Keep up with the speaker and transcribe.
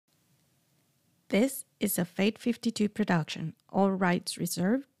This is a Fate 52 production, all rights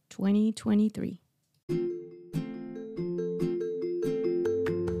reserved, 2023.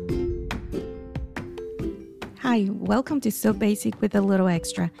 Hi, welcome to So Basic with a Little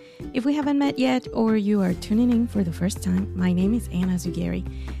Extra. If we haven't met yet or you are tuning in for the first time, my name is Anna Zugeri,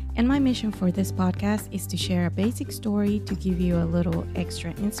 and my mission for this podcast is to share a basic story to give you a little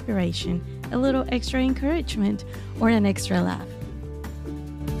extra inspiration, a little extra encouragement, or an extra laugh.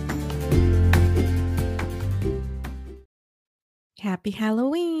 Happy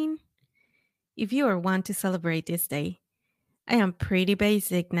Halloween! If you are one to celebrate this day, I am pretty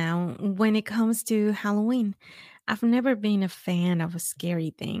basic now when it comes to Halloween. I've never been a fan of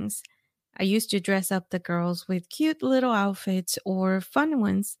scary things. I used to dress up the girls with cute little outfits or fun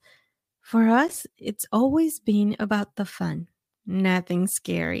ones. For us, it's always been about the fun, nothing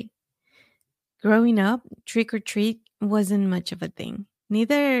scary. Growing up, trick or treat wasn't much of a thing.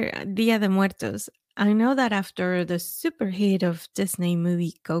 Neither Dia de Muertos. I know that after the super hit of Disney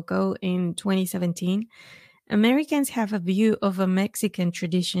movie Coco in 2017, Americans have a view of a Mexican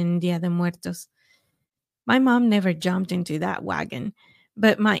tradition, Dia de Muertos. My mom never jumped into that wagon,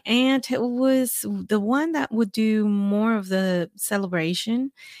 but my aunt was the one that would do more of the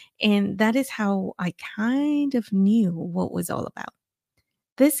celebration, and that is how I kind of knew what was all about.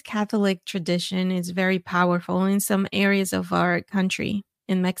 This Catholic tradition is very powerful in some areas of our country,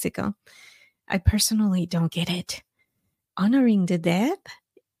 in Mexico. I personally don't get it. Honoring the dead?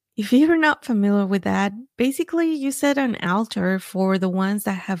 If you're not familiar with that, basically you set an altar for the ones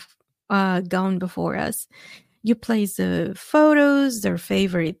that have gone before us. You place the photos, their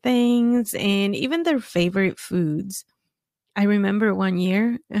favorite things, and even their favorite foods. I remember one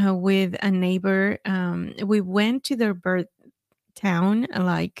year with a neighbor, we went to their birth town,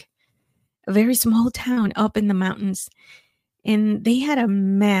 like a very small town up in the mountains, and they had a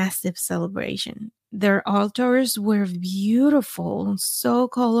massive celebration. Their altars were beautiful, so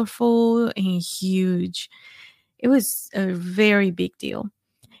colorful and huge. It was a very big deal.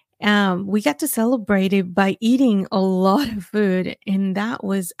 We got to celebrate it by eating a lot of food, and that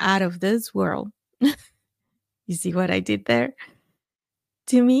was out of this world. You see what I did there?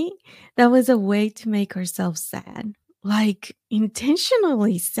 To me, that was a way to make ourselves sad, like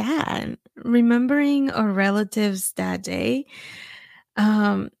intentionally sad, remembering our relatives that day.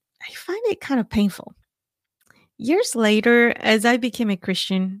 I find it kind of painful. Years later, as I became a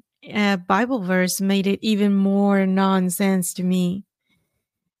Christian, a Bible verse made it even more nonsense to me.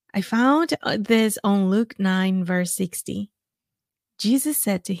 I found this on Luke 9, verse 60. Jesus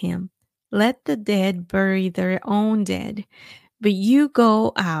said to him, "Let the dead bury their own dead, but you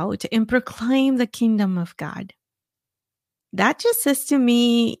go out and proclaim the kingdom of God." That just says to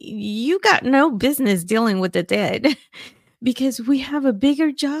me, you got no business dealing with the dead because we have a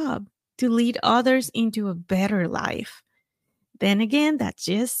bigger job to lead others into a better life. Then again, that's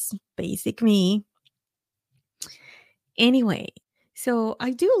just basic me. Anyway, so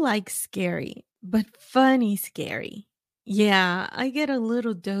I do like scary, but funny scary. Yeah, I get a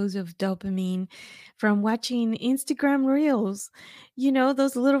little dose of dopamine from watching Instagram reels. You know,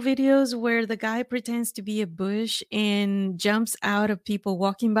 those little videos where the guy pretends to be a bush and jumps out of people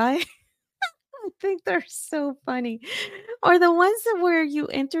walking by. I think they're so funny. Or the ones where you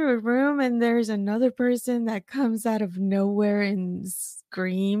enter a room and there's another person that comes out of nowhere and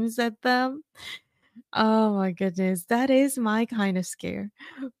screams at them. Oh my goodness, that is my kind of scare.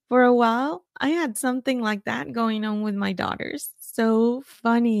 For a while, I had something like that going on with my daughters. So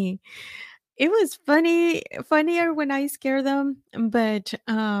funny. It was funnier when I scare them, but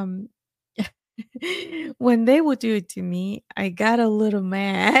when they would do it to me, I got a little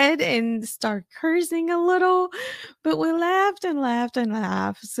mad and start cursing a little, but we laughed and laughed and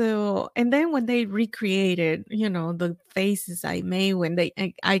laughed. So, and then when they recreated, the faces I made when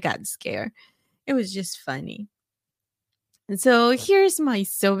I got scared, it was just funny. And so here's my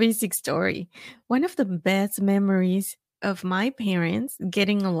so basic story. One of the best memories of my parents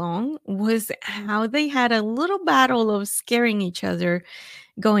getting along was how they had a little battle of scaring each other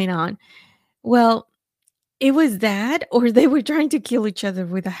going on. Well, it was that, or they were trying to kill each other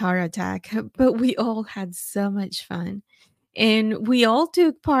with a heart attack, but we all had so much fun. And we all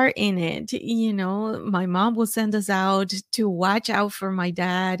took part in it. My mom will send us out to watch out for my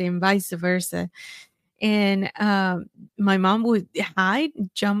dad and vice versa. And my mom would hide,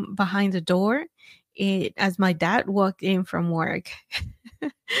 jump behind the door as my dad walked in from work.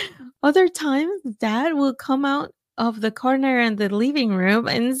 Other times, dad will come out of the corner in the living room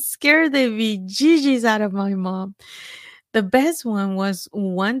and scare the bejesus out of my mom. The best one was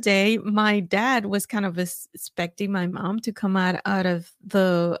one day my dad was kind of expecting my mom to come out of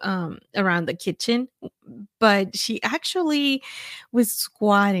the around the kitchen, but she actually was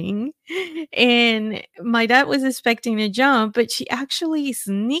squatting, and my dad was expecting to jump, but she actually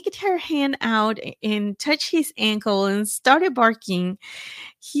sneaked her hand out and touched his ankle and started barking.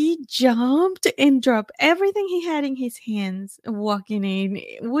 He jumped and dropped everything he had in his hands walking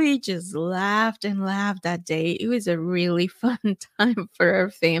in. We just laughed and laughed that day. It was a really fun time for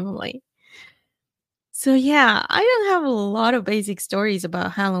our family. So, yeah, I don't have a lot of basic stories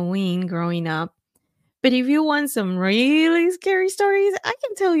about Halloween growing up. But if you want some really scary stories, I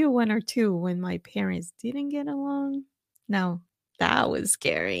can tell you one or two when my parents didn't get along. Now, that was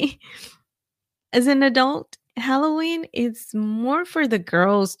scary. As an adult, Halloween is more for the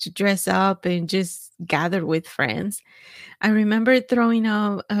girls to dress up and just gather with friends. I remember throwing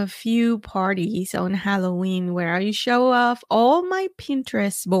a few parties on Halloween where I show off all my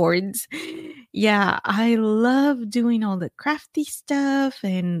Pinterest boards. Yeah, I love doing all the crafty stuff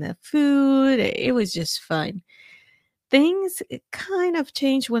and the food. It was just fun. Things kind of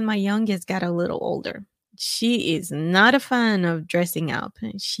changed when my youngest got a little older. She is not a fan of dressing up.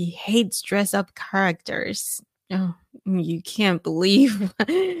 She hates dress up characters. Oh, you can't believe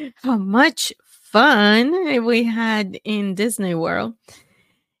how much fun we had in Disney World.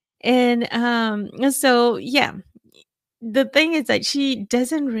 And so yeah, the thing is that she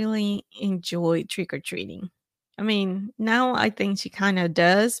doesn't really enjoy trick or treating. I mean, now I think she kind of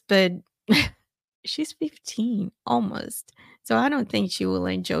does, but she's 15 almost. So I don't think she will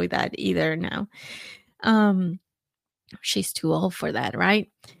enjoy that either now. Um she's too old for that,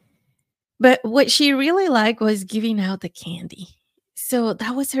 right? But what she really liked was giving out the candy. So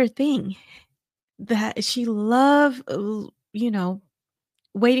that was her thing. That she loved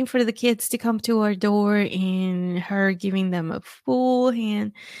waiting for the kids to come to our door and her giving them a full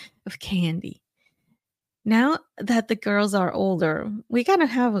hand of candy. Now that the girls are older, we gotta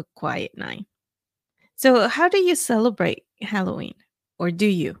have a quiet night. So, how do you celebrate Halloween? Or do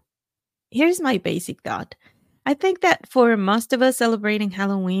you? Here's my basic thought. I think that for most of us, celebrating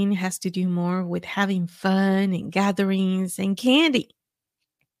Halloween has to do more with having fun and gatherings and candy.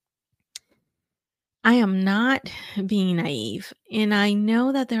 I am not being naive, and I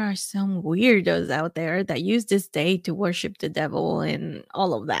know that there are some weirdos out there that use this day to worship the devil and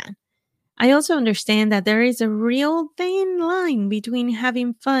all of that. I also understand that there is a real thin line between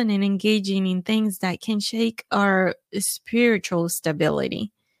having fun and engaging in things that can shake our spiritual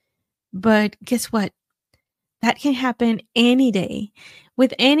stability. But guess what? That can happen any day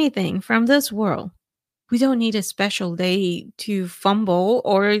with anything from this world. We don't need a special day to fumble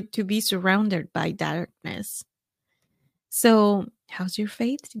or to be surrounded by darkness. So, how's your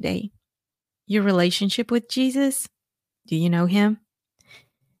faith today? Your relationship with Jesus? Do you know him?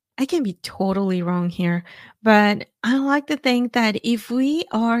 I can be totally wrong here, but I like to think that if we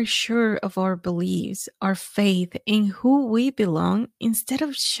are sure of our beliefs, our faith, in who we belong, instead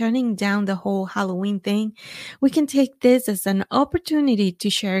of shutting down the whole Halloween thing, we can take this as an opportunity to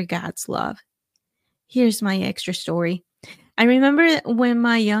share God's love. Here's my extra story. I remember when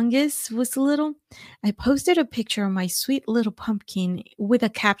my youngest was little, I posted a picture of my sweet little pumpkin with a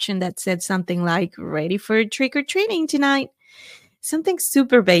caption that said something like, "Ready for trick or treating tonight?" Something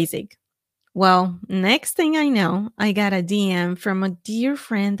super basic. Well, next thing I know, I got a DM from a dear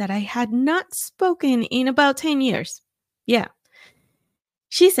friend that I had not spoken in about 10 years. Yeah.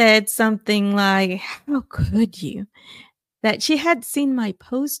 She said something like, "How could you?" That she had seen my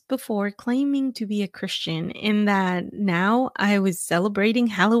post before claiming to be a Christian and that now I was celebrating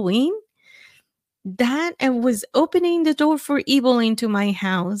Halloween. That and was opening the door for evil into my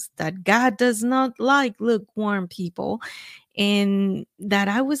house, that God does not like lukewarm people, and that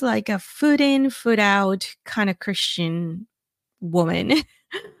I was like a foot in, foot out kind of Christian woman.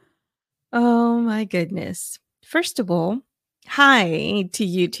 Oh my goodness. First of all, hi to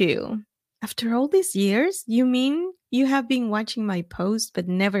you too. After all these years, you mean you have been watching my posts but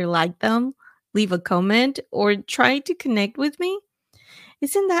never liked them, leave a comment, or try to connect with me?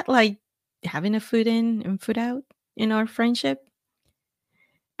 Isn't that like having a foot in and foot out in our friendship?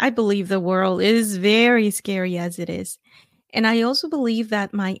 I believe the world is very scary as it is. And I also believe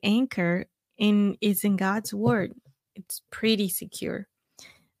that my anchor in is in God's word. It's pretty secure.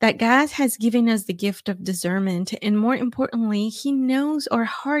 That God has given us the gift of discernment, and more importantly, He knows our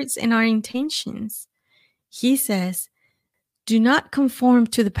hearts and our intentions. He says, "Do not conform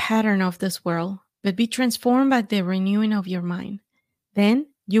to the pattern of this world, but be transformed by the renewing of your mind. Then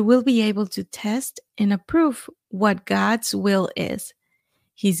you will be able to test and approve what God's will is,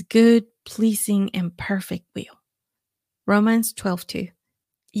 His good, pleasing, and perfect will." Romans 12:2.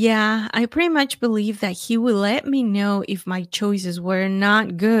 Yeah, I pretty much believe that he will let me know if my choices were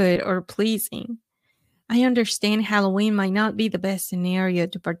not good or pleasing. I understand Halloween might not be the best scenario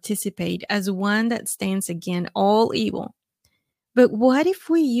to participate as one that stands against all evil. But what if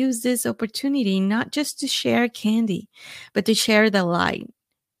we use this opportunity not just to share candy, but to share the light,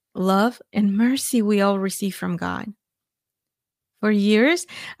 love, and mercy we all receive from God? For years,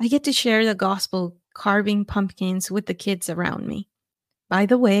 I get to share the gospel carving pumpkins with the kids around me. By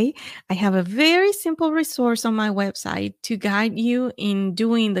the way, I have a very simple resource on my website to guide you in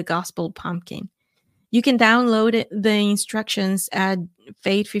doing the gospel pumpkin. You can download the instructions at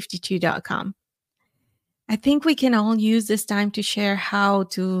faith52.com. I think we can all use this time to share how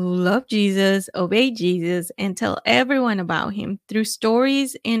to love Jesus, obey Jesus, and tell everyone about him through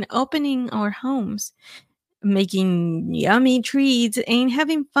stories and opening our homes, making yummy treats, and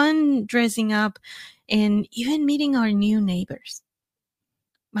having fun dressing up, and even meeting our new neighbors.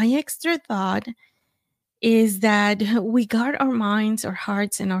 My extra thought is that we guard our minds, our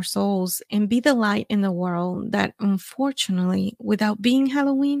hearts, and our souls and be the light in the world that, unfortunately, without being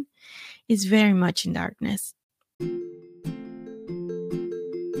Halloween, is very much in darkness.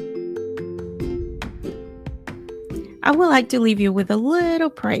 I would like to leave you with a little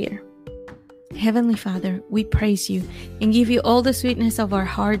prayer. Heavenly Father, we praise you and give you all the sweetness of our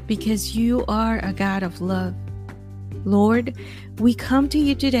heart because you are a God of love. Lord, we come to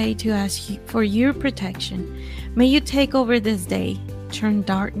you today to ask you for your protection. May you take over this day, turn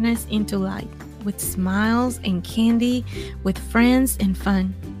darkness into light, with smiles and candy, with friends and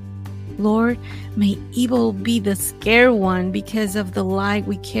fun. Lord, may evil be the scared one because of the light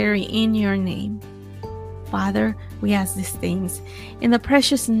we carry in your name. Father, we ask these things in the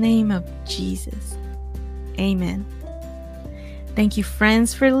precious name of Jesus. Amen. Thank you,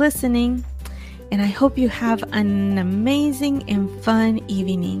 friends, for listening. And I hope you have an amazing and fun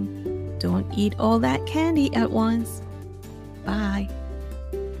evening. Don't eat all that candy at once.